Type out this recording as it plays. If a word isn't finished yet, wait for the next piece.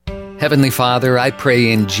Heavenly Father, I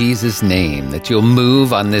pray in Jesus' name that you'll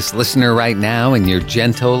move on this listener right now in your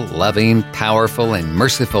gentle, loving, powerful, and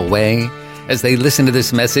merciful way as they listen to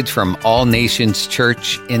this message from All Nations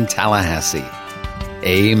Church in Tallahassee.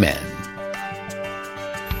 Amen.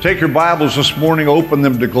 Take your Bibles this morning, open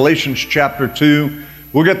them to Galatians chapter 2.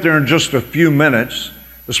 We'll get there in just a few minutes.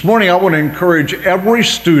 This morning I want to encourage every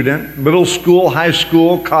student, middle school, high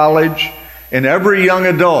school, college, and every young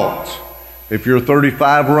adult, if you're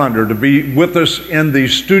 35 or under, to be with us in the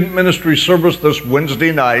student ministry service this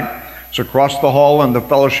Wednesday night. It's across the hall in the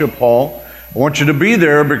fellowship hall. I want you to be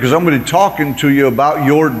there because I'm going to be talking to you about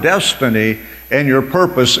your destiny and your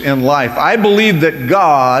purpose in life. I believe that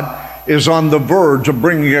God is on the verge of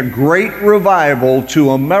bringing a great revival to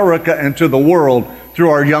America and to the world through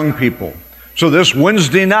our young people. So this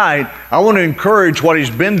Wednesday night, I want to encourage what he's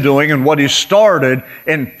been doing and what he's started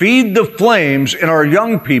and feed the flames in our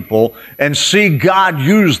young people and see God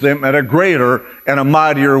use them in a greater and a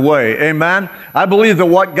mightier way. Amen? I believe that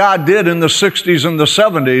what God did in the 60s and the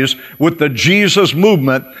 70s with the Jesus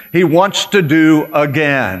movement, he wants to do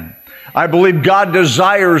again. I believe God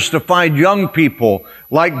desires to find young people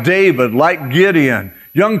like David, like Gideon,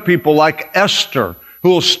 young people like Esther, who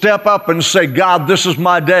will step up and say, God, this is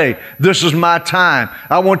my day. This is my time.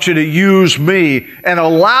 I want you to use me, and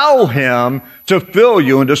allow him to fill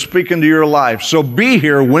you and to speak into your life. So be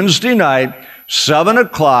here Wednesday night, 7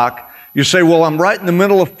 o'clock. You say, well, I'm right in the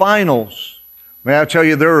middle of finals. May I tell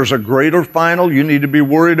you, there is a greater final you need to be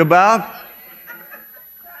worried about?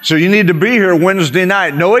 So you need to be here Wednesday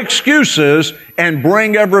night. No excuses, and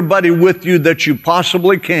bring everybody with you that you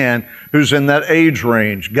possibly can who's in that age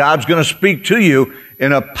range. God's going to speak to you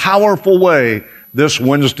in a powerful way this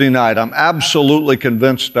Wednesday night. I'm absolutely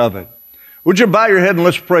convinced of it. Would you bow your head and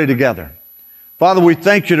let's pray together? Father, we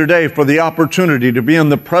thank you today for the opportunity to be in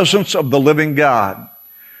the presence of the living God.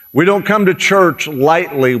 We don't come to church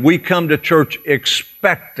lightly. We come to church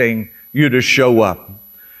expecting you to show up,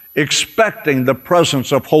 expecting the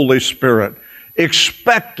presence of Holy Spirit,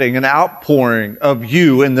 expecting an outpouring of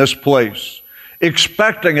you in this place,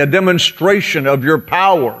 expecting a demonstration of your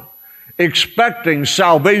power, expecting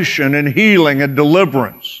salvation and healing and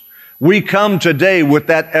deliverance. We come today with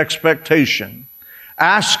that expectation,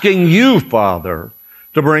 asking you, Father,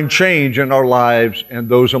 to bring change in our lives and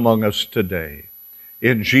those among us today.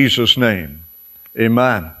 In Jesus' name,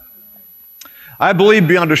 amen. I believe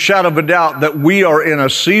beyond a shadow of a doubt that we are in a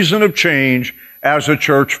season of change as a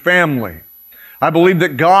church family. I believe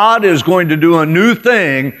that God is going to do a new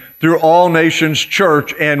thing through All Nations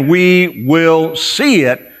Church, and we will see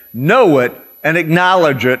it, know it, and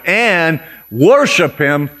acknowledge it, and worship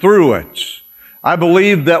him through it. I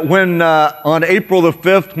believe that when on April the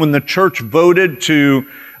 5th, when the church voted to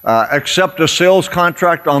accept a sales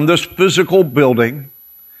contract on this physical building,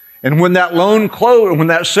 and when that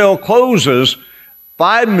sale closes,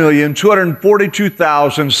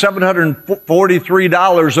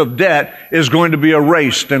 $5,242,743 of debt is going to be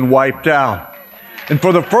erased and wiped out. And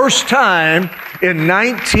for the first time in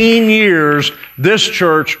 19 years, this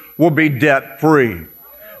church will be debt-free.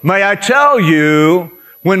 May I tell you,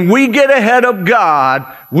 when we get ahead of God,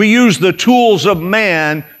 we use the tools of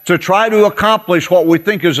man to try to accomplish what we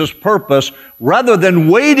think is his purpose, rather than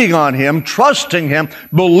waiting on him, trusting him,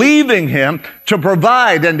 believing him to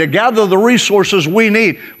provide and to gather the resources we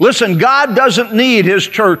need. Listen, God doesn't need his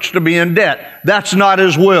church to be in debt. That's not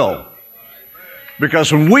his will.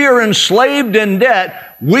 Because when we are enslaved in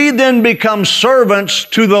debt, we then become servants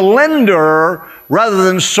to the lender rather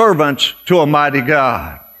than servants to a mighty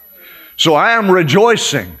God. So I am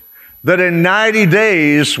rejoicing that in 90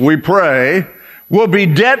 days, we pray, we'll be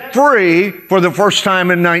debt-free for the first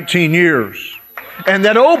time in 19 years. And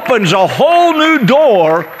that opens a whole new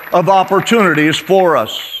door of opportunities for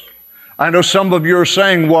us. I know some of you are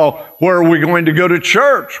saying, well, where are we going to go to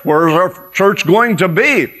church? Where is our church going to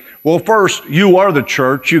be? Well, first, you are the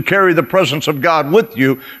church. You carry the presence of God with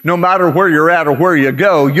you no matter where you're at or where you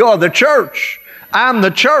go. You're the church. I'm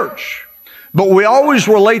the church. But we always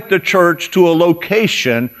relate the church to a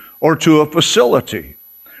location or to a facility.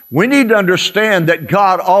 We need to understand that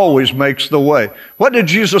God always makes the way. What did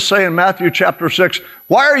Jesus say in Matthew chapter 6?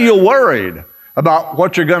 Why are you worried about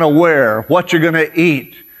what you're going to wear, what you're going to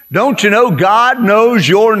eat? Don't you know God knows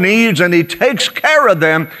your needs and he takes care of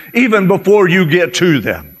them even before you get to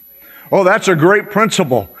them? Oh, that's a great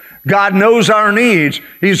principle. God knows our needs.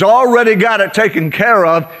 He's already got it taken care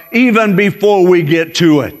of even before we get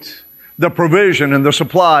to it. The provision and the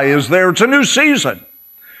supply is there. It's a new season.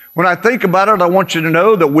 When I think about it, I want you to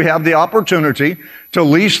know that we have the opportunity to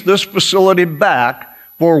lease this facility back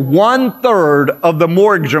for 1/3 of the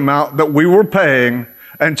mortgage amount that we were paying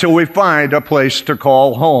until we find a place to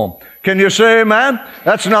call home. Can you say amen?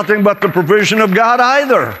 That's nothing but the provision of God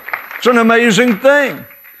either. It's an amazing thing.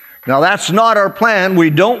 Now, that's not our plan.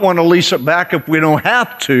 We don't want to lease it back if we don't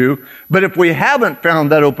have to. But if we haven't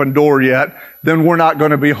found that open door yet, then we're not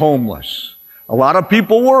going to be homeless. A lot of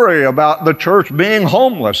people worry about the church being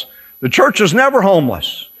homeless. The church is never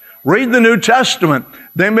homeless. Read the New Testament.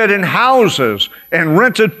 They met in houses and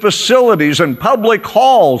rented facilities and public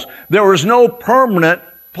halls. There was no permanent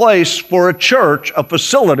place for a church, a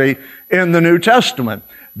facility in the New Testament.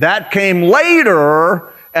 That came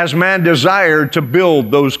later as man desired to build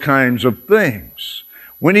those kinds of things.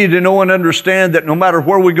 We need to know and understand that no matter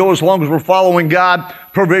where we go, as long as we're following God,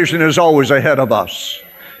 provision is always ahead of us.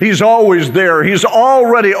 He's always there. He's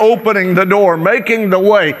already opening the door, making the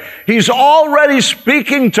way. He's already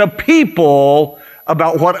speaking to people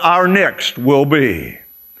about what our next will be.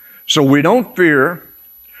 So we don't fear,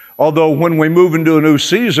 although when we move into a new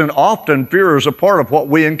season, often fear is a part of what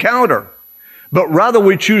we encounter. But rather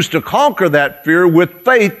we choose to conquer that fear with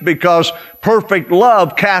faith, because perfect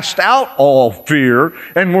love casts out all fear.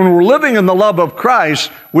 And when we're living in the love of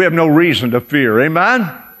Christ, we have no reason to fear. Amen?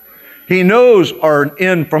 He knows our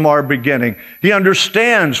end from our beginning. He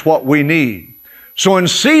understands what we need. So in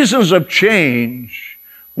seasons of change,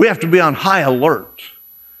 we have to be on high alert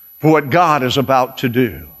for what God is about to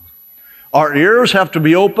do. Our ears have to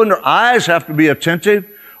be open, our eyes have to be attentive,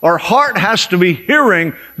 our heart has to be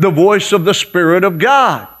hearing the voice of the Spirit of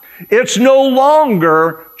God. It's no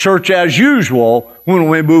longer church as usual when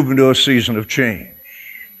we move into a season of change.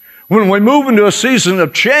 When we move into a season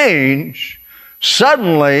of change,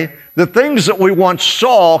 suddenly the things that we once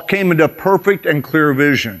saw came into perfect and clear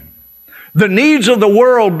vision. The needs of the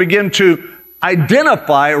world begin to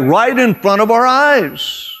identify right in front of our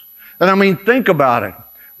eyes. And I mean, think about it.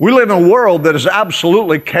 We live in a world that is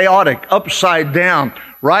absolutely chaotic, upside down.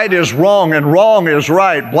 Right is wrong and wrong is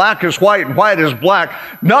right. Black is white and white is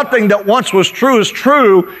black. Nothing that once was true is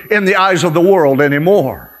true in the eyes of the world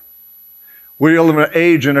anymore. We live in an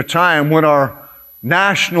age and a time when our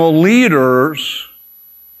national leaders,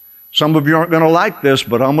 some of you aren't going to like this,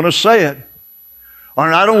 but I'm going to say it, are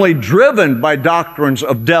not only driven by doctrines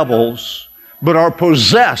of devils, but are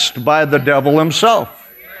possessed by the devil himself.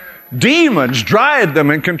 Demons drive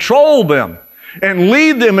them and control them and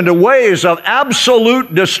lead them into ways of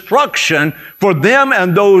absolute destruction for them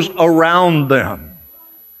and those around them.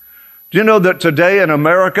 Do you know that today in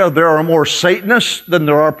America there are more Satanists than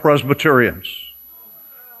there are Presbyterians?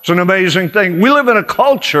 It's an amazing thing. We live in a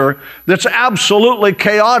culture that's absolutely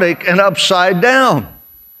chaotic and upside down.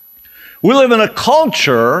 We live in a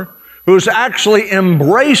culture who's actually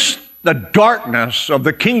embraced the darkness of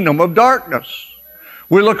the kingdom of darkness.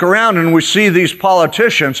 We look around and we see these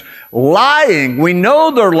politicians lying. We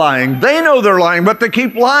know they're lying. They know they're lying, but they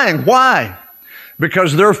keep lying. Why?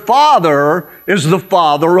 Because their father is the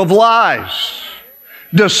father of lies.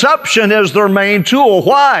 Deception is their main tool.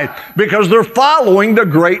 Why? Because they're following the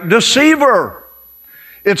great deceiver.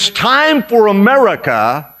 It's time for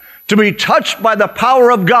America to be touched by the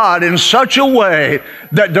power of God in such a way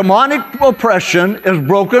that demonic oppression is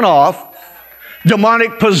broken off.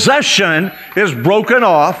 Demonic possession is broken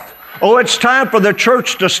off. Oh, it's time for the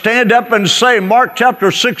church to stand up and say, Mark chapter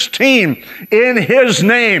 16, in His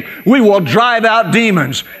name we will drive out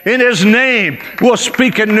demons. In His name we'll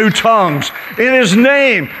speak in new tongues. In His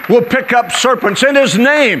name we'll pick up serpents. In His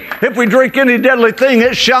name, if we drink any deadly thing,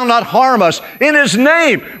 it shall not harm us. In His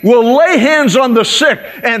name we'll lay hands on the sick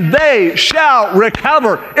and they shall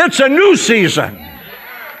recover. It's a new season.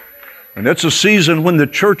 And it's a season when the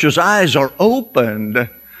church's eyes are opened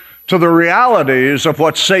to the realities of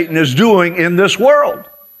what Satan is doing in this world.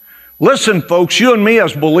 Listen, folks, you and me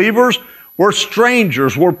as believers, we're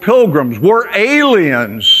strangers, we're pilgrims, we're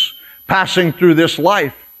aliens passing through this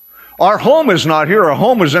life. Our home is not here, our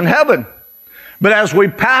home is in heaven. But as we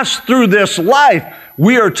pass through this life,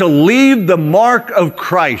 we are to leave the mark of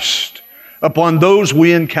Christ upon those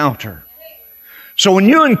we encounter. So when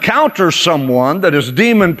you encounter someone that is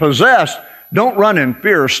demon-possessed, don't run in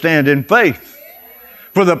fear, stand in faith.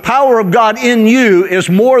 For the power of God in you is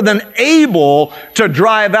more than able to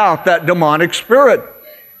drive out that demonic spirit.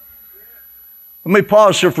 Let me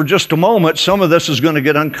pause here for just a moment. Some of this is going to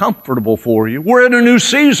get uncomfortable for you. We're in a new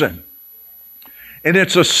season. And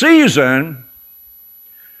it's a season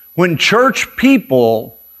when church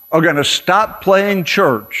people are going to stop playing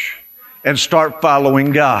church and start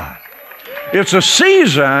following God. It's a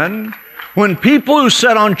season when people who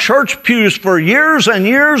sat on church pews for years and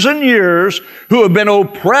years and years, who have been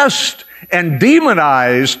oppressed and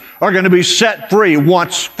demonized, are going to be set free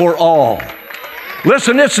once for all.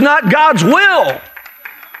 Listen, it's not God's will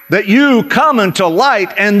that you come into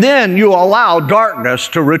light and then you allow darkness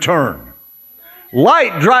to return.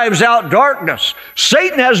 Light drives out darkness.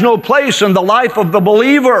 Satan has no place in the life of the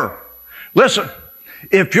believer. Listen,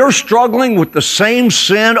 if you're struggling with the same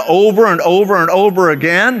sin over and over and over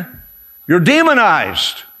again, you're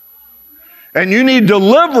demonized. And you need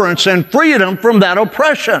deliverance and freedom from that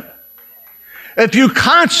oppression. If you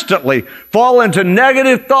constantly fall into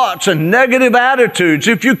negative thoughts and negative attitudes,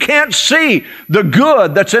 if you can't see the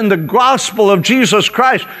good that's in the gospel of Jesus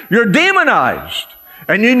Christ, you're demonized.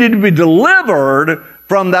 And you need to be delivered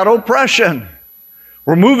from that oppression.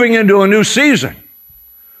 We're moving into a new season.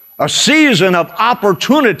 A season of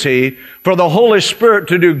opportunity for the Holy Spirit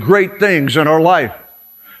to do great things in our life.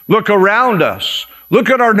 Look around us. Look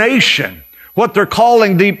at our nation. What they're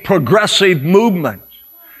calling the progressive movement.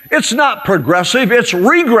 It's not progressive, it's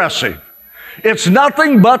regressive. It's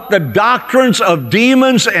nothing but the doctrines of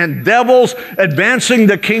demons and devils advancing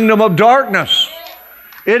the kingdom of darkness.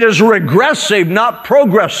 It is regressive, not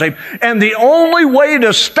progressive. And the only way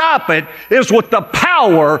to stop it is with the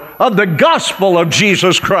power of the gospel of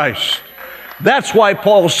Jesus Christ. That's why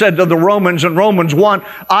Paul said to the Romans in Romans 1,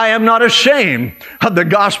 I am not ashamed of the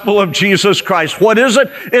gospel of Jesus Christ. What is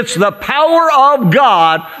it? It's the power of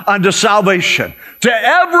God unto salvation. To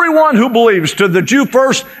everyone who believes, to the Jew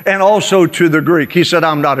first and also to the Greek. He said,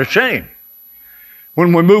 I'm not ashamed.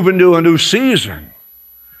 When we move into a new season,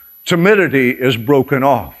 timidity is broken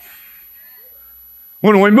off.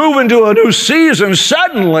 When we move into a new season,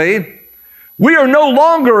 suddenly, we are no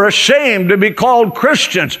longer ashamed to be called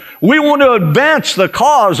Christians. We want to advance the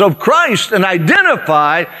cause of Christ and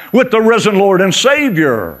identify with the risen Lord and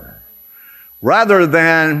Savior, rather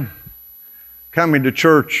than coming to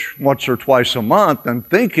church once or twice a month and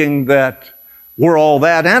thinking that we're all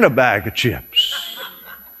that and a bag of chips.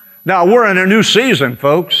 Now, we're in a new season,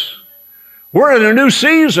 folks. We're in a new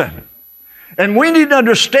season. And we need to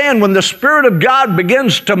understand when the Spirit of God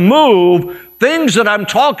begins to move, things that I'm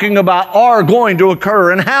talking about are going to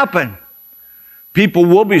occur and happen. People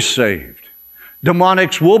will be saved.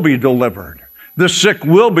 Demonics will be delivered. The sick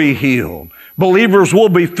will be healed. Believers will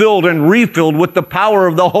be filled and refilled with the power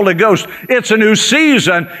of the Holy Ghost. It's a new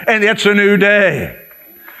season and it's a new day.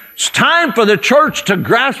 It's time for the church to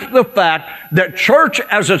grasp the fact that church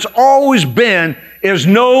as it's always been is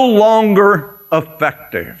no longer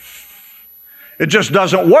effective. It just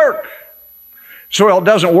doesn't work. So it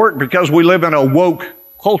doesn't work because we live in a woke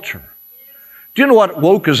culture. Do you know what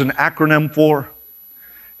woke is an acronym for?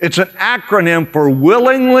 It's an acronym for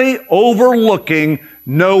willingly overlooking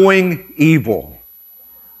knowing evil.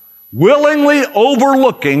 Willingly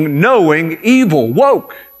overlooking knowing evil.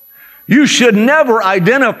 Woke. You should never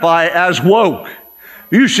identify as woke.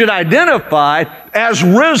 You should identify as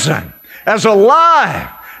risen, as alive,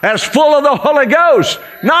 as full of the Holy Ghost,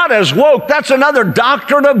 not as woke. That's another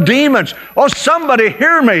doctrine of demons. Oh, somebody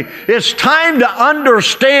hear me. It's time to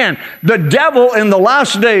understand the devil in the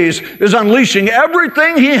last days is unleashing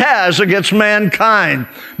everything he has against mankind.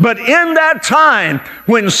 But in that time,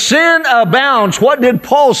 when sin abounds, what did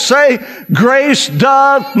Paul say? Grace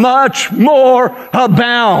doth much more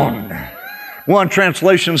abound. One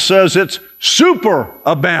translation says it's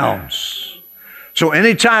superabounds. So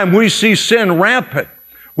anytime we see sin rampant,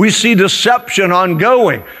 we see deception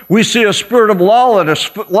ongoing. We see a spirit of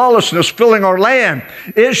lawlessness filling our land.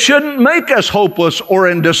 It shouldn't make us hopeless or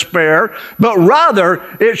in despair, but rather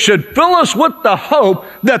it should fill us with the hope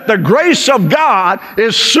that the grace of God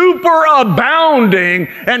is superabounding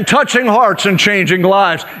and touching hearts and changing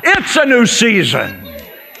lives. It's a new season.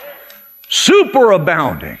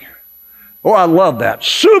 Superabounding. Oh, I love that.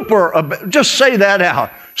 Just say that out.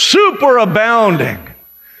 Superabounding.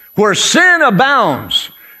 Where sin abounds,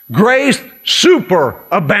 grace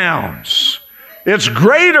superabounds. It's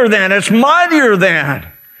greater than, it's mightier than,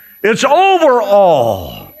 it's over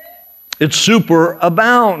all. It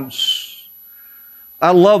superabounds.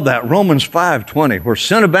 I love that. Romans 5:20, where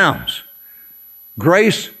sin abounds,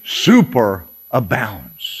 grace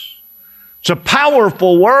superabounds. It's a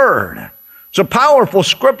powerful word. It's a powerful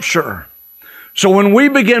scripture. So when we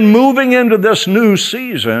begin moving into this new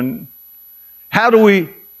season, how do we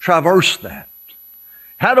traverse that?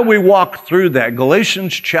 How do we walk through that?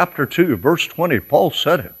 Galatians chapter 2, verse 20, Paul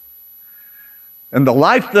said it. "And the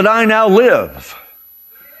life that I now live,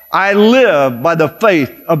 I live by the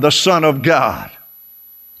faith of the Son of God,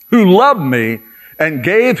 who loved me and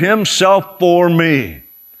gave himself for me."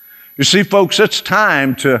 You see, folks, it's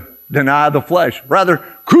time to deny the flesh. Rather,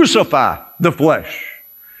 crucify the flesh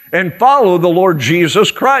and follow the Lord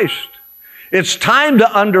Jesus Christ. It's time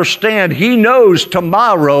to understand He knows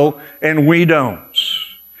tomorrow and we don't.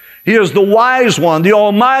 He is the wise one, the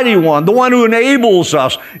almighty one, the one who enables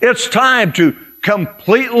us. It's time to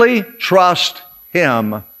completely trust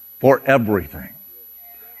Him for everything.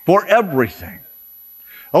 For everything.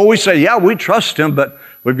 Oh, we say, yeah, we trust Him, but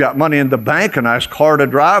we've got money in the bank, a nice car to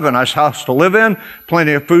drive, a nice house to live in,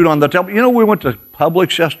 plenty of food on the table. You know, we went to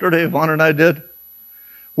Publix yesterday, Yvonne and I did.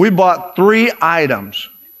 We bought 3 items.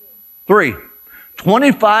 3.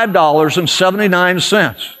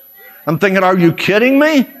 $25.79. I'm thinking, are you kidding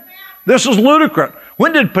me? This is ludicrous.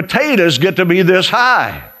 When did potatoes get to be this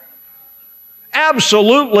high?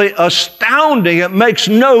 Absolutely astounding. It makes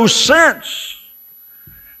no sense.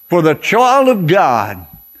 For the child of God,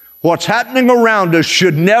 what's happening around us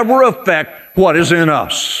should never affect what is in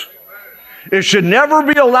us. It should never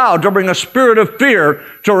be allowed to bring a spirit of fear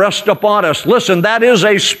to rest upon us. Listen, that is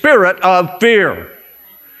a spirit of fear.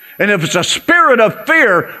 And if it's a spirit of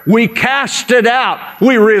fear, we cast it out.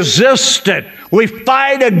 We resist it. We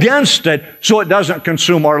fight against it so it doesn't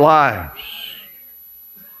consume our lives.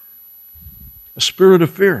 A spirit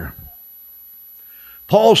of fear.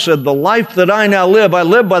 Paul said, the life that I now live, I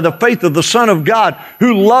live by the faith of the Son of God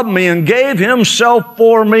who loved me and gave Himself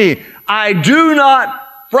for me. I do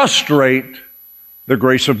not frustrate the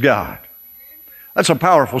grace of God. That's a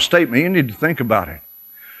powerful statement. You need to think about it.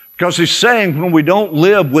 Because he's saying when we don't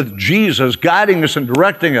live with Jesus guiding us and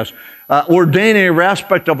directing us, ordaining every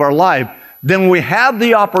aspect of our life, then we have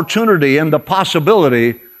the opportunity and the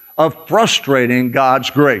possibility of frustrating God's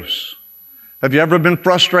grace. Have you ever been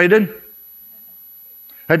frustrated?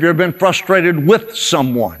 Have you ever been frustrated with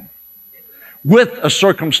someone, with a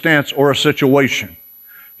circumstance or a situation?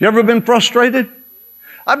 You ever been frustrated?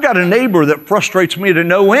 I've got a neighbor that frustrates me to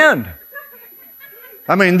no end.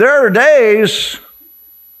 I mean, there are days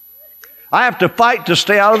I have to fight to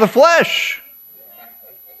stay out of the flesh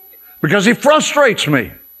because he frustrates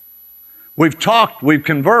me. We've talked, we've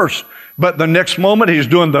conversed, but the next moment he's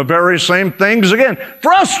doing the very same things again.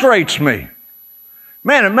 Frustrates me.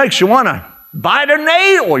 Man, it makes you want to bite a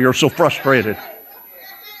nail. You're so frustrated.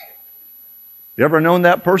 You ever known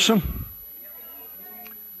that person?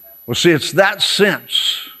 Well, see, it's that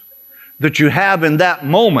sense that you have in that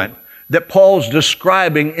moment that Paul's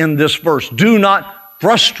describing in this verse. Do not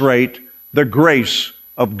frustrate the grace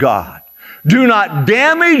of God. Do not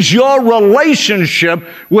damage your relationship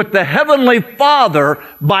with the Heavenly Father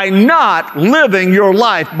by not living your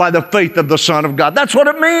life by the faith of the Son of God. That's what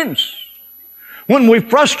it means. When we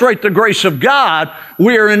frustrate the grace of God,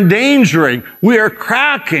 we are endangering, we are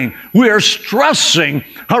cracking, we are stressing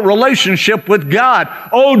our relationship with God.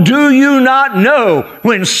 Oh, do you not know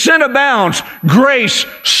when sin abounds, grace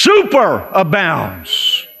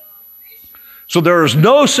superabounds? So there is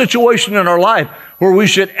no situation in our life where we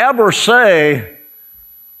should ever say,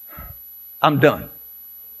 I'm done.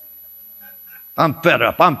 I'm fed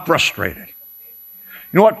up. I'm frustrated.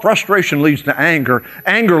 You know what? Frustration leads to anger.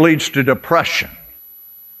 Anger leads to depression.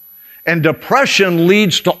 And depression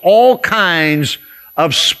leads to all kinds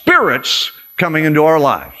of spirits coming into our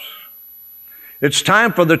lives. It's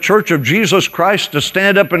time for the Church of Jesus Christ to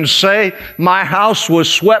stand up and say, my house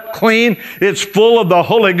was swept clean. It's full of the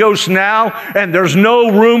Holy Ghost now, and there's no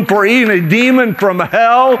room for any demon from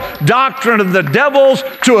hell, doctrine of the devils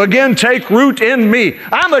to again take root in me.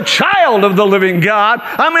 I'm a child of the living God.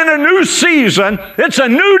 I'm in a new season. It's a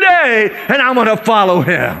new day, and I'm going to follow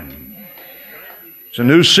Him. It's a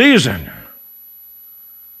new season.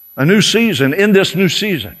 A new season. In this new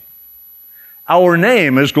season, our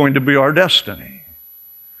name is going to be our destiny.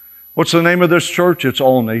 What's the name of this church? It's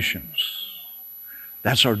All Nations.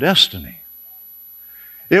 That's our destiny.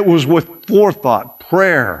 It was with forethought,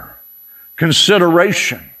 prayer,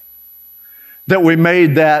 consideration that we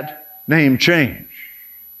made that name change.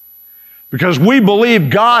 Because we believe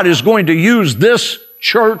God is going to use this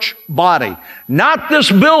church body, not this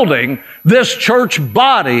building, this church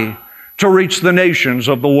body to reach the nations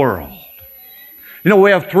of the world. You know,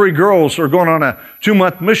 we have 3 girls who are going on a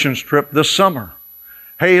 2-month missions trip this summer.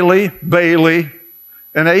 Haley, Bailey,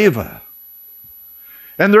 and Ava.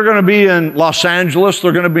 And they're going to be in Los Angeles,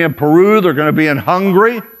 they're going to be in Peru, they're going to be in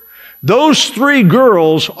Hungary. Those 3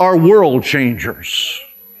 girls are world changers.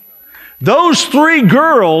 Those 3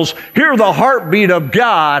 girls hear the heartbeat of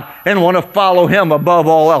God and want to follow Him above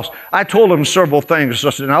all else. I told them several things.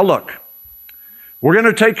 I said, now look, we're going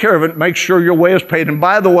to take care of it. Make sure your way is paid. And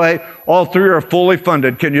by the way, all 3 are fully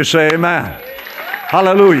funded. Can you say amen?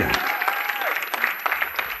 Hallelujah.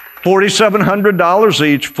 $4,700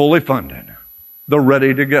 each, fully funded. They're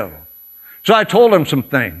ready to go. So I told them some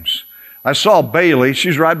things. I saw Bailey.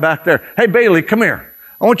 She's right back there. Hey, Bailey, come here.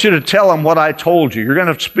 I want you to tell them what I told you. You're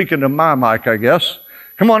going to speak into my mic, I guess.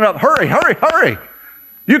 Come on up. Hurry, hurry, hurry.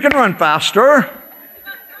 You can run faster.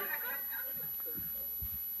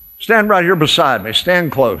 Stand right here beside me.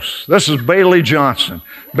 Stand close. This is Bailey Johnson.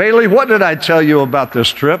 Bailey, what did I tell you about this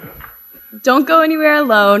trip? Don't go anywhere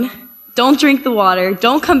alone. Don't drink the water.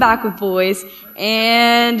 Don't come back with boys.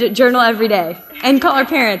 And journal every day. And call our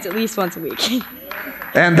parents at least once a week.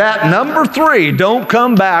 And that number 3, don't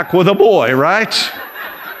come back with a boy, right?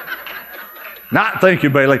 Thank you,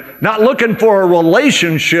 Bailey. Not looking for a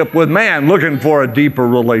relationship with man, looking for a deeper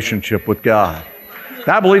relationship with God.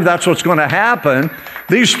 I believe that's what's going to happen.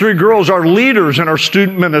 These 3 girls are leaders in our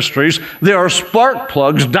student ministries. They are spark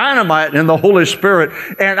plugs, dynamite in the Holy Spirit.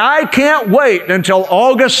 And I can't wait until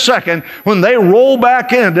August 2nd when they roll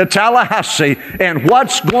back into Tallahassee and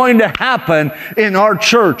what's going to happen in our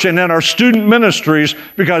church and in our student ministries,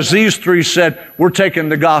 because these 3 said, we're taking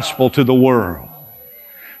the gospel to the world.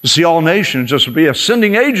 See, All Nations is to be a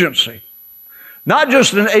sending agency. Not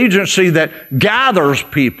just an agency that gathers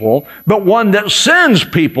people, but one that sends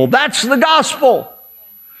people. That's the gospel.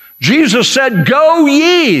 Jesus said, go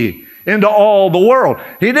ye into all the world.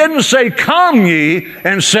 He didn't say, come ye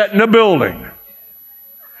and sit in a building.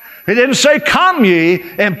 He didn't say, come ye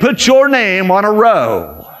and put your name on a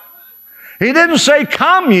row. He didn't say,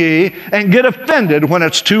 come ye and get offended when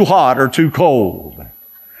it's too hot or too cold.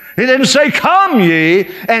 He didn't say, come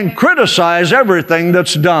ye and criticize everything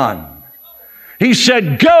that's done. He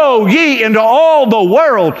said, go ye into all the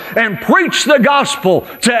world and preach the gospel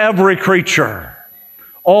to every creature.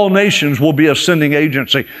 All Nations will be a sending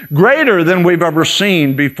agency, greater than we've ever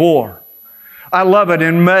seen before. I love it.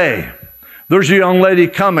 In May, there's a young lady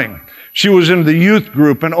coming. She was in the youth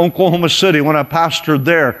group in Oklahoma City when I pastored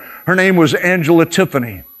there. Her name was Angela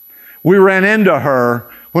Tiffany. We ran into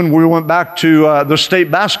her when we went back to the state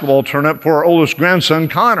basketball tournament for our oldest grandson,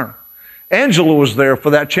 Connor. Angela was there for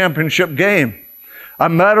that championship game. I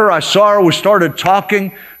met her, I saw her, we started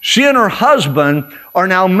talking. She and her husband are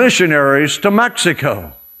now missionaries to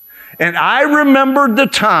Mexico. And I remembered the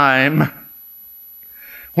time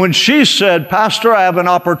when she said, Pastor, I have an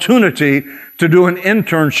opportunity to do an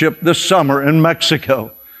internship this summer in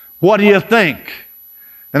Mexico. What do you think?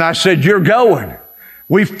 And I said, you're going.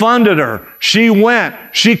 We funded her. She went.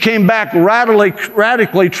 She came back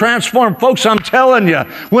radically transformed. Folks, I'm telling you,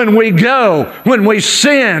 when we go, when we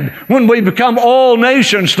send, when we become all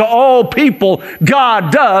nations to all people,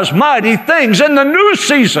 God does mighty things. In the new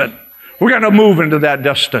season, we're going to move into that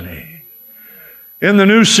destiny. In the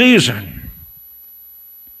new season,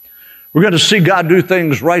 we're going to see God do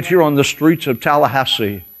things right here on the streets of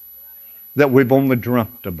Tallahassee that we've only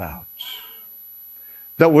dreamt about,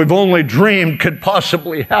 that we've only dreamed could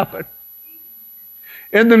possibly happen.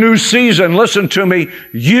 In the new season, listen to me,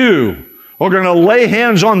 you are going to lay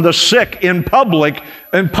hands on the sick in Publix,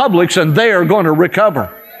 and they are going to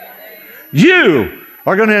recover. You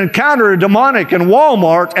are going to encounter a demonic in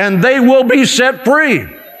Walmart, and they will be set free.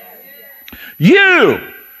 You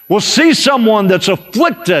will see someone that's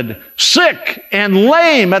afflicted, sick, and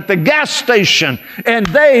lame at the gas station, and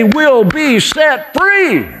they will be set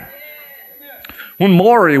free. When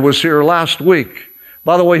Maury was here last week,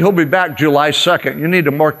 by the way, he'll be back July 2nd. You need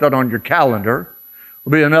to mark that on your calendar.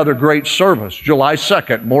 It'll be another great service, July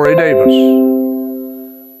 2nd, Maury Davis.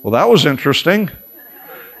 Well, that was interesting.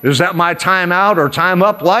 Is that my time out or time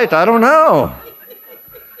up light? I don't know.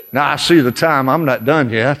 Now, I see the time. I'm not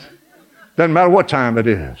done yet. Doesn't matter what time it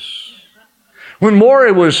is. When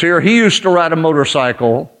Maury was here, he used to ride a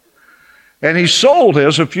motorcycle, and he sold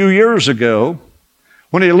his a few years ago.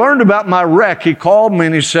 When he learned about my wreck, he called me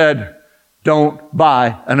and he said, don't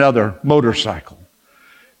buy another motorcycle.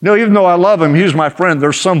 No, even though I love him, he's my friend,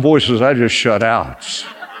 there's some voices I just shut out.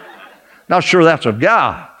 Not sure that's of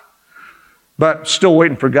God, but still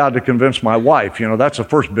waiting for God to convince my wife. You know, that's the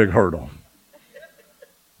first big hurdle.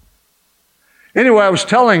 Anyway, I was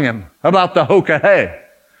telling him about the Hoka Hey.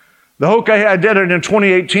 The Hoka Hey, I did it in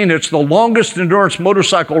 2018. It's the longest endurance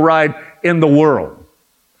motorcycle ride in the world.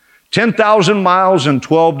 10,000 miles in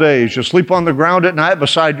 12 days. You sleep on the ground at night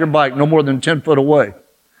beside your bike, no more than 10 foot away.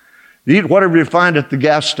 You eat whatever you find at the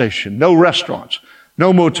gas station. No restaurants,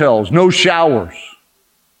 no motels, no showers.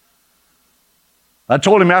 I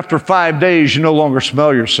told him after 5 days, you no longer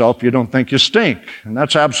smell yourself. You don't think you stink. And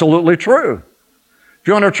that's absolutely true. If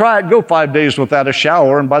you want to try it, go 5 days without a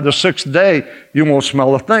shower, and by the 6th day, you won't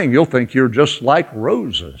smell a thing. You'll think you're just like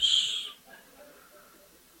roses.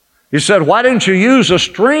 He said, why didn't you use a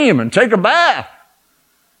stream and take a bath?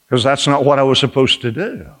 Because that's not what I was supposed to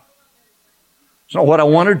do. It's not what I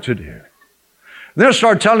wanted to do. Then I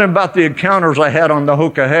started telling him about the encounters I had on the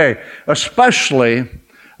Hoka Hey, especially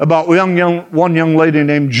about one young lady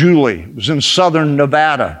named Julie. It was in southern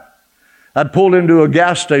Nevada. I'd pulled into a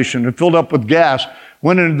gas station and filled up with gas,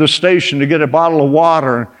 went into the station to get a bottle of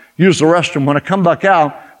water and use the restroom. When I come back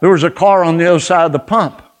out, there was a car on the other side of the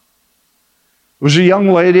pump. It was a young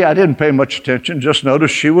lady. I didn't pay much attention, just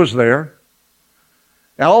noticed she was there.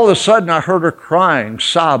 And all of a sudden, I heard her crying,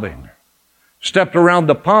 sobbing. Stepped around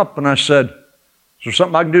the pump and I said, "Is there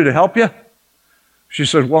something I can do to help you?" She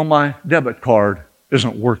said, "Well, my debit card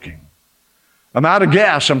isn't working. I'm out of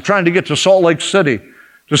gas. I'm trying to get to Salt Lake City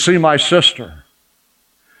to see my sister."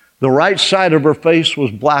 The right side of her face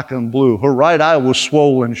was black and blue. Her right eye was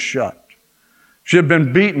swollen shut. She had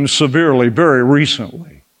been beaten severely very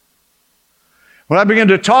recently. When I began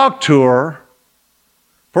to talk to her,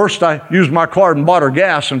 first I used my card and bought her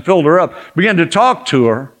gas and filled her up. Began to talk to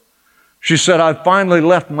her. She said, "I finally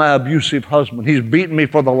left my abusive husband. He's beaten me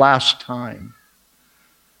for the last time."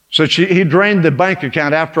 Said he drained the bank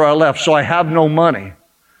account after I left, so I have no money.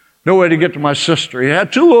 No way to get to my sister. He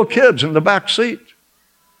had 2 little kids in the back seat.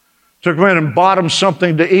 Took them in and bought them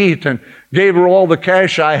something to eat and gave her all the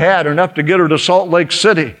cash I had, enough to get her to Salt Lake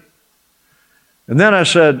City. And then I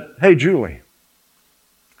said, "Hey, Julie,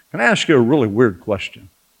 can I ask you a really weird question?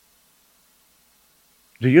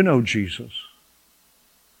 Do you know Jesus?"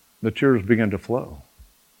 The tears began to flow.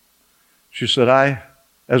 She said, "I,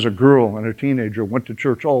 as a girl and a teenager, went to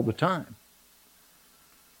church all the time.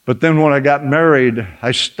 But then when I got married,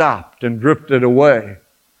 I stopped and drifted away.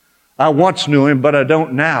 I once knew him, but I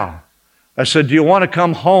don't now." I said, "Do you want to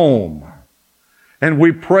come home?" And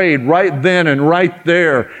we prayed right then and right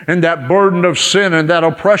there. And that burden of sin and that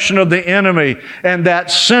oppression of the enemy and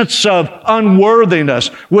that sense of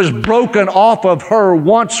unworthiness was broken off of her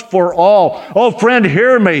once for all. Oh, friend,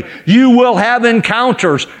 hear me. You will have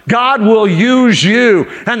encounters. God will use you.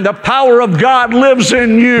 And the power of God lives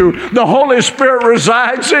in you. The Holy Spirit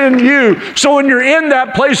resides in you. So when you're in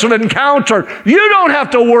that place of encounter, you don't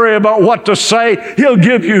have to worry about what to say. He'll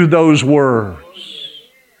give you those words.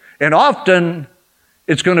 And often,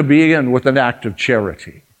 it's going to begin with an act of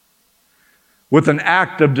charity, with an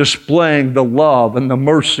act of displaying the love and the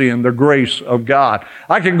mercy and the grace of God.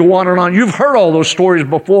 I can go on and on. You've heard all those stories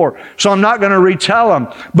before, so I'm not going to retell them.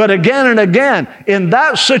 But again and again, in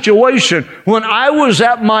that situation, when I was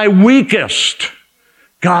at my weakest,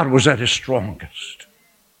 God was at His strongest.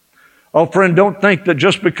 Oh, friend, don't think that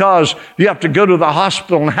just because you have to go to the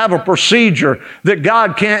hospital and have a procedure that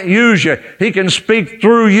God can't use you. He can speak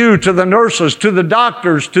through you to the nurses, to the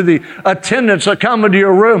doctors, to the attendants that come into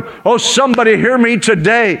your room. Oh, somebody hear me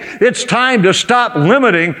today. It's time to stop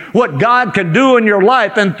limiting what God can do in your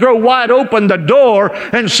life and throw wide open the door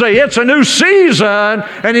and say, "It's a new season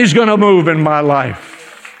and He's going to move in my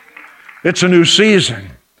life. It's a new season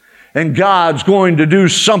and God's going to do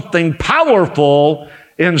something powerful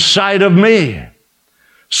inside of me.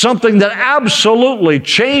 Something that absolutely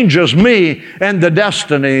changes me and the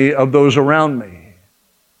destiny of those around me."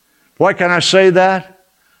 Why can I say that?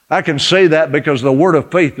 I can say that because the word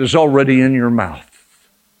of faith is already in your mouth.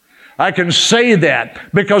 I can say that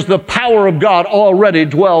because the power of God already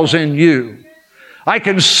dwells in you. I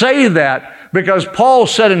can say that because Paul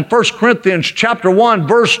said in 1 Corinthians chapter 1,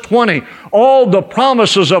 verse 20, all the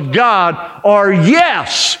promises of God are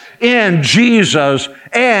yes in Jesus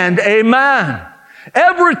and amen.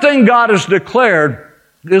 Everything God has declared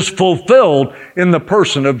is fulfilled in the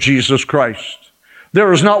person of Jesus Christ.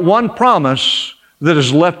 There is not one promise that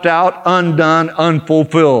is left out, undone,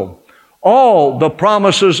 unfulfilled. All the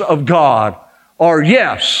promises of God are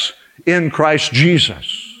yes in Christ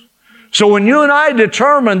Jesus. So when you and I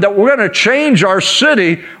determine that we're going to change our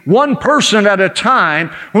city one person at a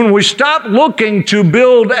time, when we stop looking to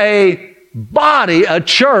build a body, a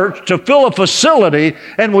church, to fill a facility,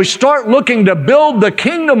 and we start looking to build the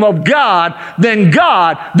kingdom of God, then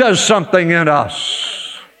God does something in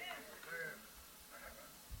us.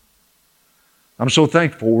 I'm so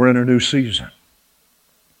thankful we're in a new season.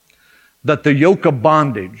 That the yoke of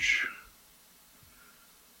bondage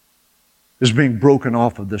is being broken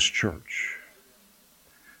off of this church.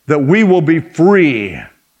 That we will be free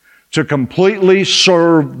to completely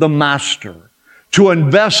serve the Master, to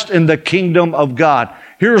invest in the kingdom of God.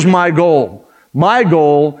 Here's my goal. My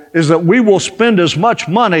goal is that we will spend as much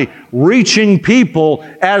money reaching people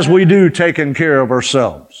as we do taking care of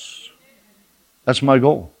ourselves. That's my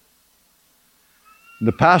goal.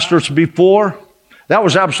 The pastors before, that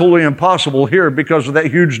was absolutely impossible here because of that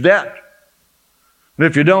huge debt. And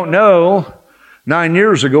if you don't know, 9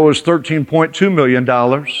 years ago it was $13.2 million.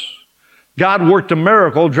 God worked a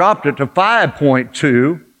miracle, dropped it to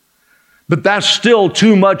 5.2. But that's still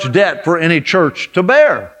too much debt for any church to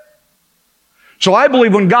bear. So I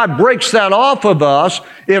believe when God breaks that off of us,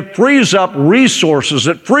 it frees up resources,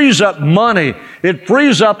 it frees up money, it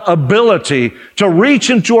frees up ability to reach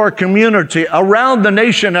into our community, around the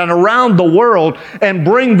nation and around the world, and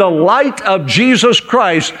bring the light of Jesus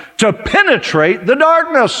Christ to penetrate the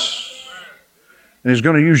darkness. And He's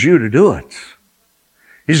going to use you to do it.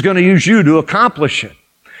 He's going to use you to accomplish it.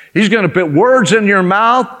 He's going to put words in your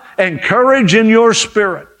mouth and courage in your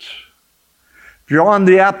spirit. If you're on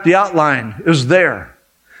the app, the outline is there.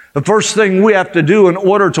 The first thing we have to do in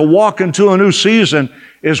order to walk into a new season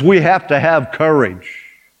is we have to have courage.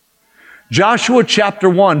 Joshua chapter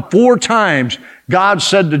 1, 4 times God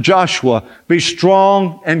said to Joshua, be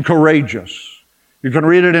strong and courageous. You can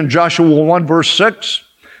read it in Joshua 1 verse 6.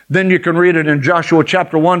 Then you can read it in Joshua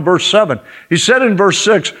chapter 1 verse 7. He said in verse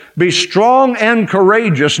 6, be strong and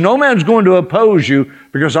courageous. No man's going to oppose you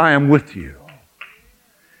because I am with you.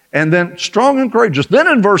 And then strong and courageous. Then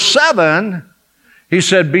in verse 7, he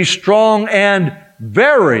said, be strong and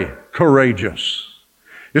very courageous.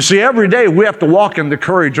 You see, every day we have to walk in the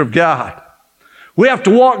courage of God. We have to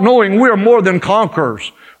walk knowing we are more than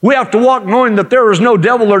conquerors. We have to walk knowing that there is no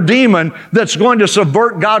devil or demon that's going to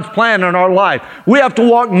subvert God's plan in our life. We have to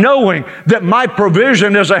walk knowing that my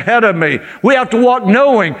provision is ahead of me. We have to walk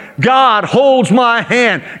knowing God holds my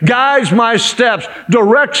hand, guides my steps,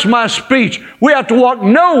 directs my speech. We have to walk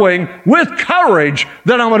knowing with courage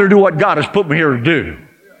that I'm going to do what God has put me here to do.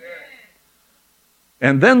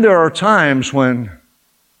 And then there are times when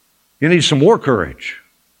you need some more courage.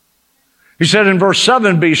 He said in verse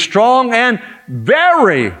 7, be strong and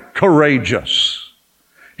very courageous.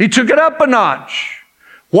 He took it up a notch.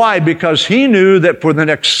 Why? Because he knew that for the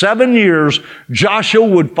next 7 years, Joshua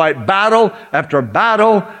would fight battle after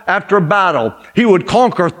battle after battle. He would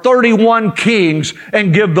conquer 31 kings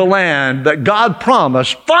and give the land that God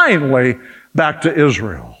promised finally back to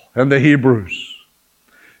Israel and the Hebrews.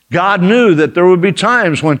 God knew that there would be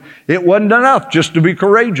times when it wasn't enough just to be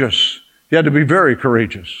courageous. You had to be very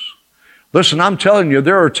courageous. Listen, I'm telling you,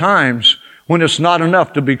 there are times when it's not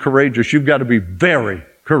enough to be courageous. You've got to be very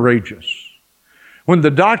courageous. When the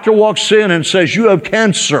doctor walks in and says, you have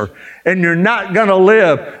cancer and you're not going to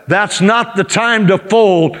live, that's not the time to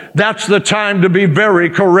fold. That's the time to be very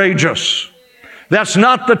courageous. That's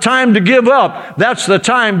not the time to give up. That's the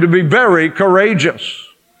time to be very courageous.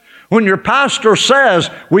 When your pastor says,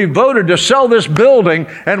 we voted to sell this building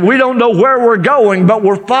and we don't know where we're going, but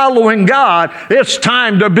we're following God, it's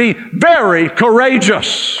time to be very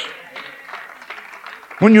courageous.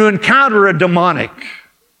 When you encounter a demonic,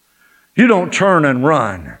 you don't turn and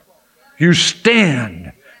run. You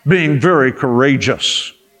stand being very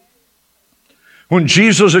courageous. When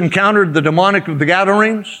Jesus encountered the demonic of the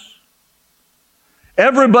Gadarenes,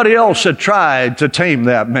 everybody else had tried to tame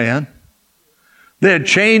that man. They had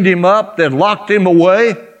chained him up, they had locked him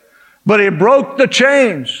away, but he broke the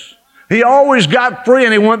chains. He always got free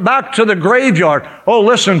and he went back to the graveyard. Oh,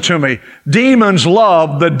 listen to me. Demons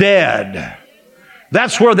love the dead.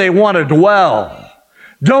 That's where they want to dwell.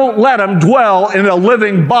 Don't let them dwell in a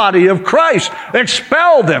living body of Christ.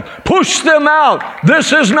 Expel them. Push them out.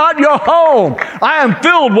 This is not your home. I am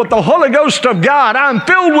filled with the Holy Ghost of God. I am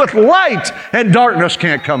filled with light, and darkness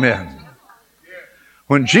can't come in.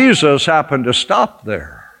 When Jesus happened to stop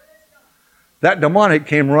there, that demonic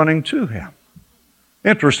came running to him.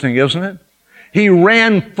 Interesting, isn't it? He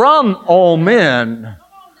ran from all men,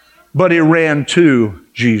 but he ran to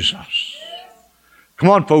Jesus. Come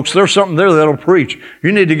on, folks, there's something there that'll preach.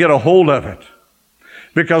 You need to get a hold of it.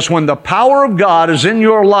 Because when the power of God is in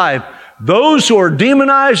your life, those who are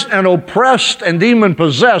demonized and oppressed and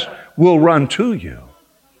demon-possessed will run to you.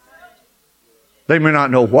 They may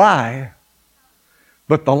not know why,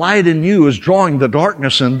 but the light in you is drawing the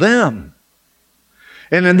darkness in them.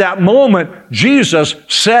 And in that moment, Jesus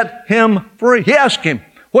set him free. He asked him,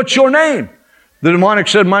 what's your name? The demonic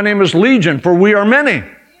said, my name is Legion, for we are many.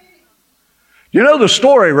 You know the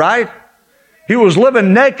story, right? He was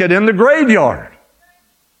living naked in the graveyard.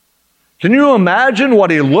 Can you imagine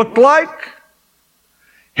what he looked like?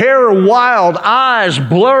 Hair wild, eyes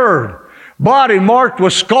blurred. Body marked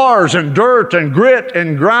with scars and dirt and grit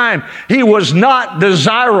and grime. He was not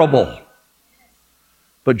desirable.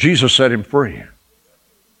 But Jesus set him free.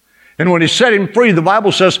 And when he set him free, the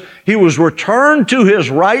Bible says he was returned to his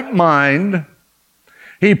right mind.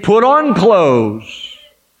 He put on clothes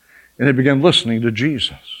and he began listening to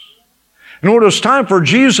Jesus. And when it was time for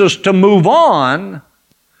Jesus to move on,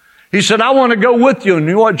 he said, I want to go with you. And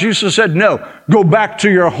you know what Jesus said? No, go back to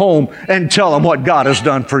your home and tell them what God has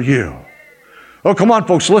done for you. Oh, come on,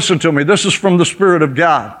 folks, listen to me. This is from the Spirit of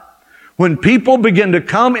God. When people begin to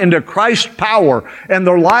come into Christ's power and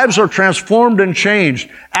their lives are transformed and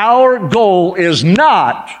changed, our goal is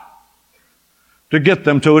not to get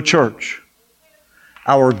them to a church.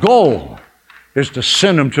 Our goal is to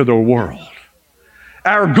send them to the world.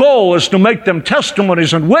 Our goal is to make them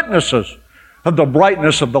testimonies and witnesses of the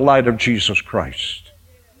brightness of the light of Jesus Christ.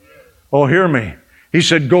 Oh, hear me. He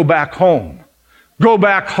said, go back home. Go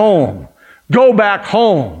back home. Go back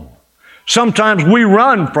home. Sometimes we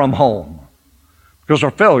run from home because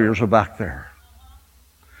our failures are back there.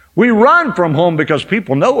 We run from home because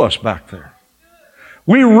people know us back there.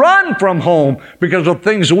 We run from home because of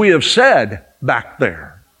things we have said back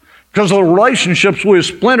there. Because of the relationships we have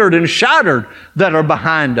splintered and shattered that are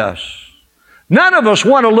behind us. None of us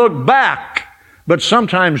want to look back, but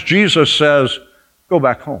sometimes Jesus says, go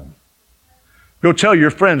back home. Go tell your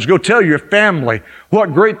friends, go tell your family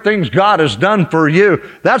what great things God has done for you.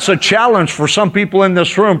 That's a challenge for some people in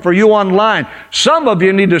this room, for you online. Some of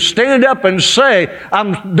you need to stand up and say,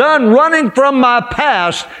 I'm done running from my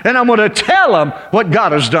past, and I'm going to tell them what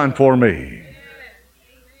God has done for me.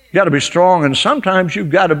 You got to be strong, and sometimes you've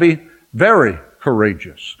got to be very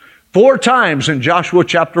courageous. 4 times in Joshua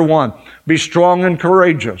chapter 1, be strong and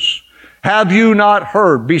courageous. Have you not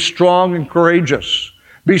heard? Be strong and courageous.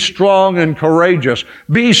 Be strong and courageous.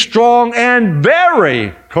 Be strong and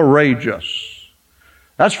very courageous.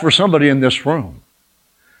 That's for somebody in this room.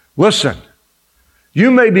 Listen,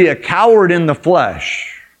 you may be a coward in the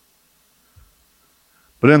flesh,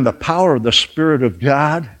 but in the power of the Spirit of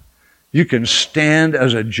God, you can stand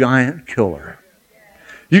as a giant killer.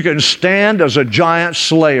 You can stand as a giant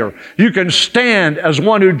slayer. You can stand as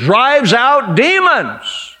one who drives out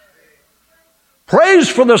demons. Prays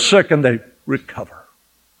for the sick and they recover.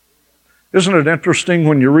 Isn't it interesting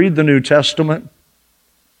when you read the New Testament?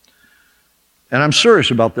 And I'm serious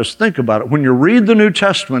about this. Think about it. When you read the New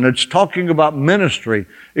Testament, it's talking about ministry,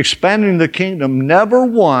 expanding the kingdom. Never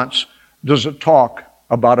once does it talk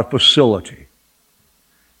about a facility.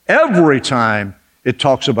 Every time it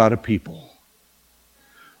talks about a people.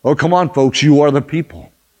 Oh, come on, folks. You are the people.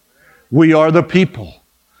 We are the people.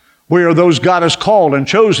 We are those God has called and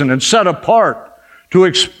chosen and set apart to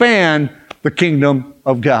expand the kingdom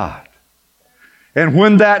of God. And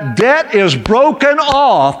when that debt is broken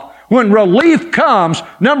off, when relief comes,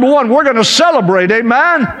 number one, we're going to celebrate,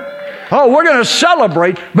 amen? Oh, we're going to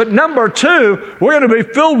celebrate. But number 2, we're going to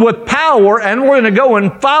be filled with power and we're going to go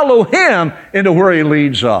and follow Him into where He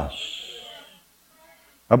leads us.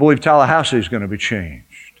 I believe Tallahassee is going to be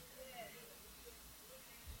changed.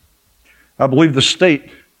 I believe the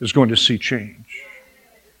state is going to see change.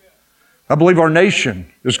 I believe our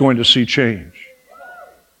nation is going to see change.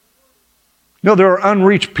 You know, there are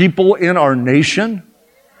unreached people in our nation.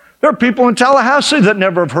 There are people in Tallahassee that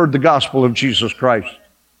never have heard the gospel of Jesus Christ.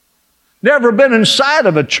 Never been inside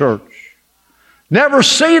of a church. Never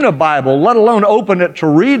seen a Bible, let alone open it to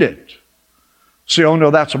read it. See, oh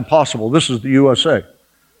no, that's impossible. This is the USA.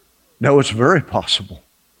 No, it's very possible.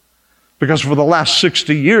 Because for the last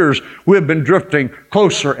 60 years, we've been drifting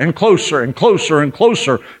closer and closer and closer and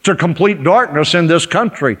closer to complete darkness in this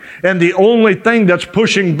country. And the only thing that's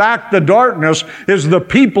pushing back the darkness is the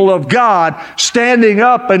people of God standing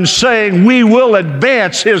up and saying, we will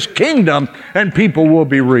advance His kingdom and people will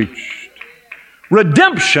be reached.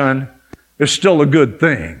 Redemption is still a good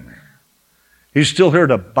thing. He's still here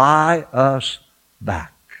to buy us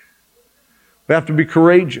back. We have to be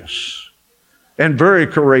courageous. And very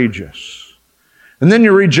courageous. And then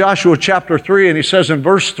you read Joshua chapter 3, and he says in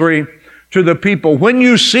verse 3 to the people, when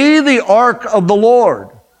you see the ark of the Lord.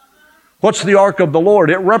 What's the ark of the Lord?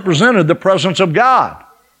 It represented the presence of God.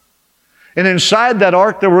 And inside that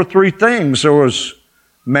ark there were 3 things. There was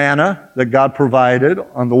manna that God provided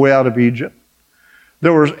on the way out of Egypt.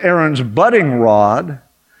 There was Aaron's budding rod.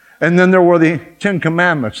 And then there were the 10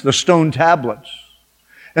 Commandments, the stone tablets.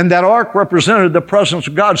 And that ark represented the presence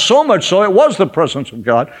of God, so much so, it was the presence of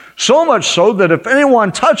God, so much so that if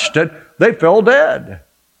anyone touched it, they fell dead.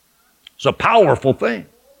 It's a powerful thing.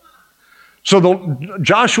 So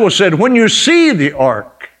Joshua said, when you see the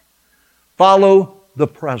ark, follow the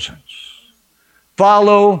presence.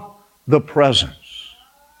 Follow the presence.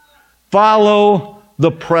 Follow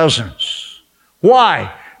the presence.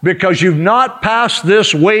 Why? Because you've not passed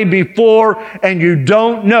this way before and you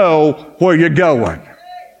don't know where you're going.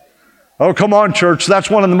 Oh, come on, church.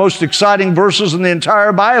 That's one of the most exciting verses in the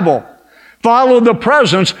entire Bible. Follow the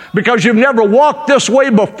presence because you've never walked this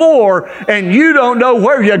way before and you don't know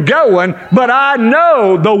where you're going, but I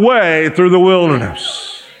know the way through the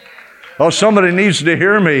wilderness. Oh, somebody needs to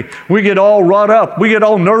hear me. We get all wrought up. We get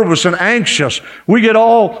all nervous and anxious. We get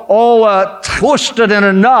all twisted in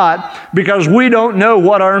a knot because we don't know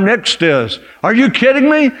what our next is. Are you kidding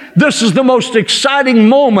me? This is the most exciting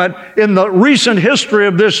moment in the recent history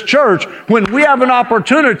of this church when we have an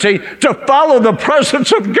opportunity to follow the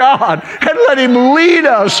presence of God and let Him lead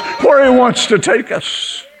us where He wants to take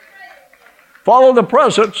us. Follow the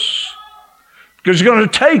presence, because He's going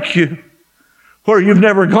to take you where you've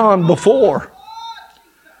never gone before.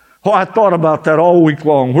 Oh, I thought about that all week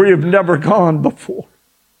long. Where you've never gone before.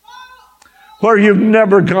 Where you've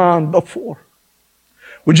never gone before.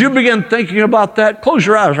 Would you begin thinking about that? Close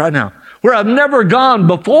your eyes right now. Where I've never gone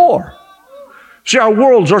before. See, our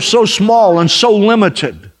worlds are so small and so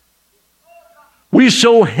limited. We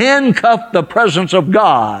so handcuff the presence of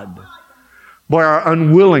God by our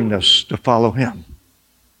unwillingness to follow Him.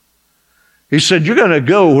 He said, you're going to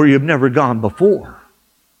go where you've never gone before.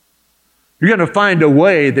 You're going to find a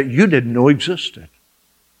way that you didn't know existed.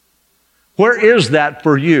 Where is that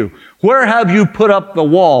for you? Where have you put up the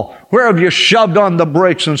wall? Where have you shoved on the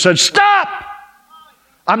brakes and said, stop!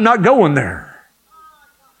 I'm not going there.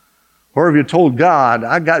 Or have you told God,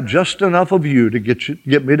 I got just enough of you to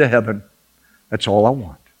get me to heaven. That's all I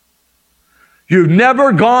want. You've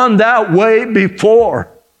never gone that way before.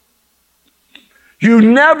 You've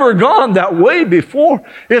never gone that way before.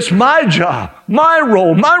 It's my job, my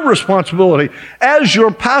role, my responsibility as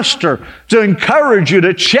your pastor to encourage you,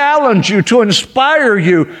 to challenge you, to inspire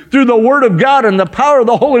you through the Word of God and the power of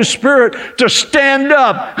the Holy Spirit to stand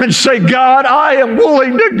up and say, God, I am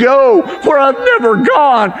willing to go where I've never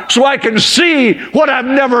gone so I can see what I've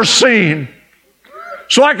never seen.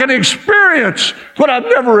 So I can experience what I've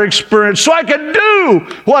never experienced. So I can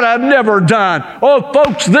do what I've never done. Oh,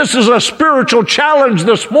 folks, this is a spiritual challenge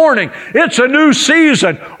this morning. It's a new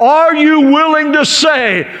season. Are you willing to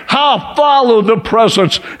say, I'll follow the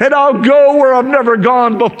presence and I'll go where I've never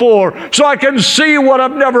gone before so I can see what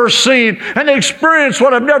I've never seen and experience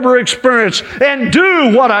what I've never experienced and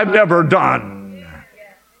do what I've never done?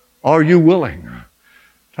 Are you willing?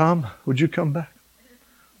 Tom, would you come back?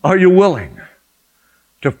 Are you willing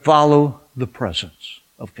to follow the presence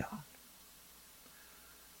of God?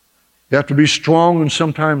 You have to be strong and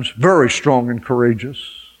sometimes very strong and courageous.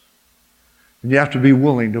 And you have to be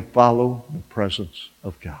willing to follow the presence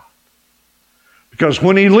of God. Because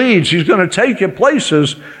when He leads, He's going to take you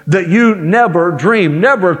places that you never dreamed,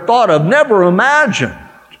 never thought of, never imagined.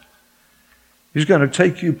 He's going to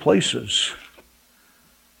take you places.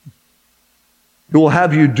 He will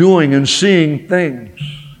have you doing and seeing things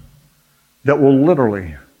that will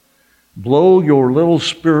literally blow your little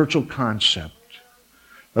spiritual concept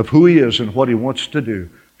of who He is and what He wants to do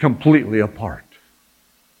completely apart.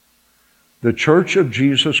 The Church of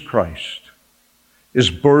Jesus Christ is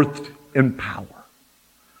birthed in power,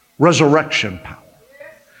 resurrection power.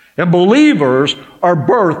 And believers are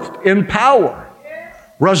birthed in power,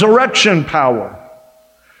 resurrection power.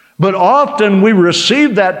 But often we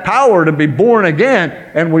receive that power to be born again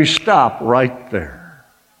and we stop right there.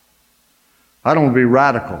 I don't want to be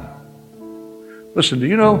radical. Listen, do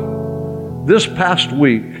you know, this past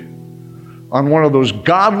week, on one of those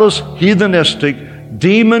godless, heathenistic,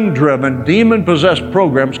 demon-driven, demon-possessed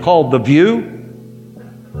programs called The View,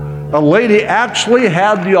 a lady actually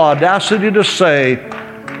had the audacity to say,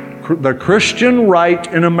 the Christian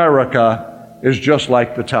right in America is just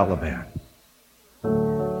like the Taliban.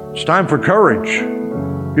 It's time for courage.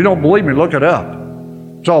 If you don't believe me, look it up.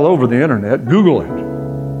 It's all over the internet. Google it.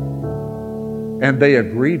 And they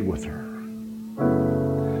agreed with her.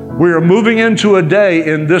 We are moving into a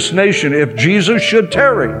day in this nation, if Jesus should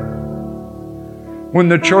tarry, when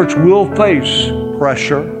the church will face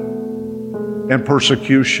pressure and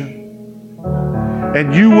persecution.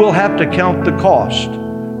 And you will have to count the cost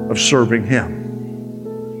of serving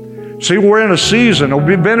Him. See, we're in a season, or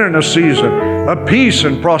we've been in a season of peace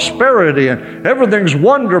and prosperity, and everything's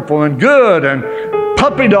wonderful and good, and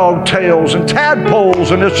puppy dog tails and tadpoles,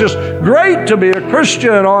 and it's just great to be a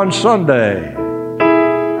Christian on Sunday.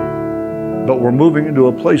 But we're moving into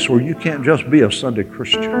a place where you can't just be a Sunday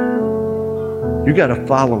Christian. You got to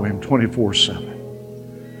follow Him 24/7.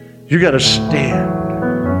 You got to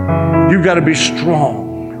stand. You got to be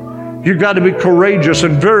strong. You got to be courageous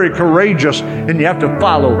and very courageous, and you have to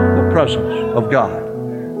follow the presence of God,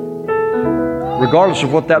 regardless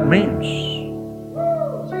of what that means.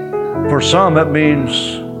 For some, it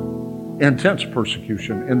means intense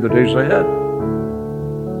persecution in the days ahead.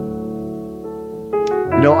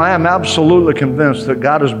 You know, I am absolutely convinced that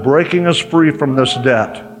God is breaking us free from this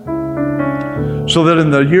debt so that in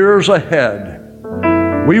the years ahead,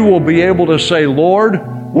 we will be able to say, Lord,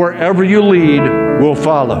 Wherever you lead, we'll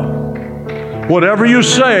follow. Whatever you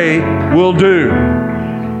say, we'll do.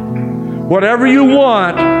 Whatever you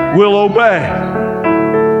want, we'll obey.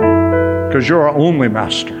 Because you're our only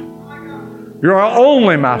master. You're our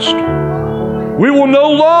only master. We will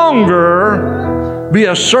no longer be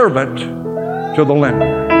a servant to the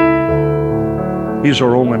lender. He's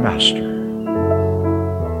our only master.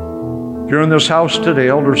 If you're in this house today,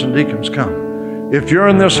 elders and deacons, come. If you're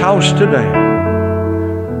in this house today,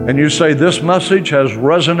 and you say, this message has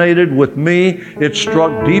resonated with me, it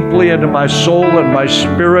struck deeply into my soul and my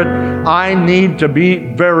spirit, I need to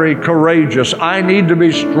be very courageous. I need to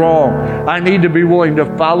be strong. I need to be willing to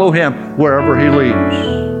follow Him wherever He leads.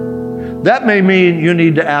 That may mean you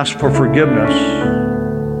need to ask for forgiveness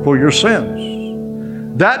for your sins.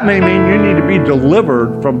 That may mean you need to be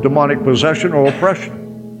delivered from demonic possession or oppression.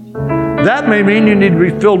 That may mean you need to be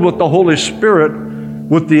filled with the Holy Spirit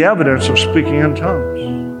with the evidence of speaking in tongues.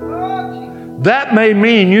 That may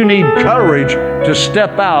mean you need courage to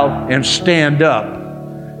step out and stand up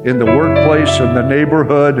in the workplace, in the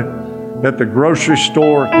neighborhood, at the grocery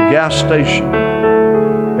store, at the gas station,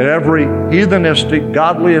 at every heathenistic,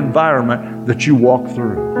 godly environment that you walk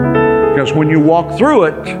through. Because when you walk through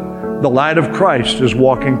it, the light of Christ is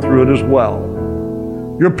walking through it as well.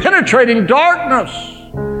 You're penetrating darkness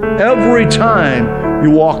every time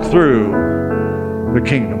you walk through the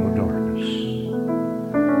kingdom of darkness.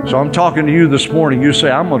 So I'm talking to you this morning. You say,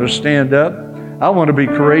 I'm going to stand up. I want to be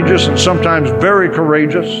courageous, and sometimes very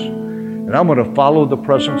courageous. And I'm going to follow the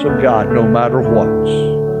presence of God no matter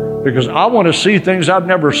what. Because I want to see things I've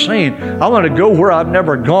never seen. I want to go where I've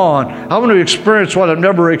never gone. I want to experience what I've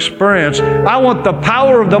never experienced. I want the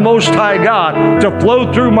power of the Most High God to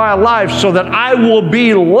flow through my life so that I will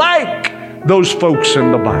be like those folks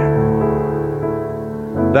in the Bible.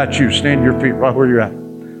 That's you. Stand your feet right where you're at.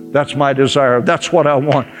 That's my desire. That's what I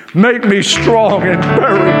want. Make me strong and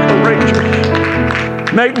very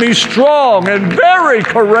courageous. Make me strong and very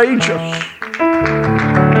courageous.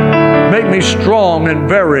 Make me strong and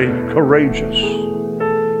very courageous.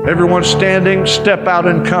 Everyone standing, step out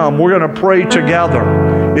and come. We're going to pray together.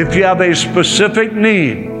 If you have a specific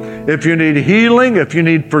need, if you need healing, if you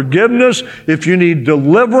need forgiveness, if you need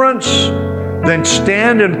deliverance, then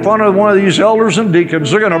stand in front of one of these elders and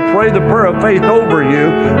deacons. They're going to pray the prayer of faith over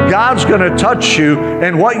you. God's going to touch you,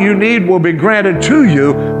 and what you need will be granted to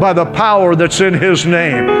you by the power that's in His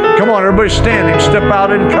name. Come on, everybody standing, step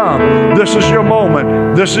out and come. This is your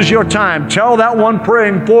moment. This is your time. Tell that one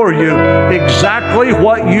praying for you exactly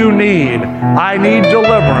what you need. I need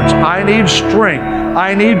deliverance. I need strength.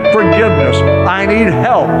 I need forgiveness. I need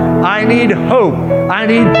help. I need hope. I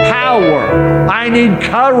need power. I need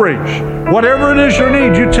courage. Whatever it is you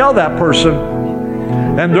need, you tell that person.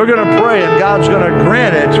 And they're going to pray, and God's going to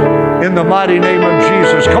grant it in the mighty name of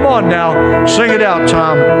Jesus. Come on now. Sing it out,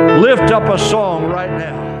 Tom. Lift up a song right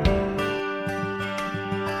now.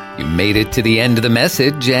 You made it to the end of the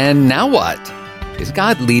message, and now what? Is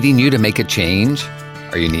God leading you to make a change?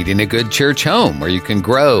 Are you needing a good church home where you can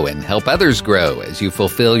grow and help others grow as you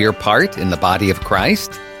fulfill your part in the body of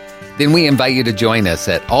Christ? Then we invite you to join us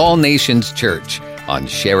at All Nations Church on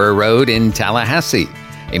Sharer Road in Tallahassee,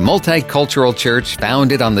 a multicultural church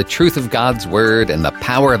founded on the truth of God's Word and the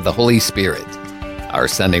power of the Holy Spirit. Our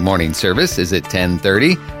Sunday morning service is at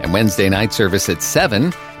 10:30 and Wednesday night service at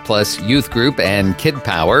 7, plus youth group and kid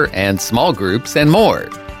power and small groups and more.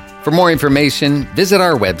 For more information, visit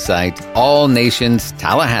our website,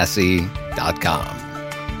 allnationstallahassee.com.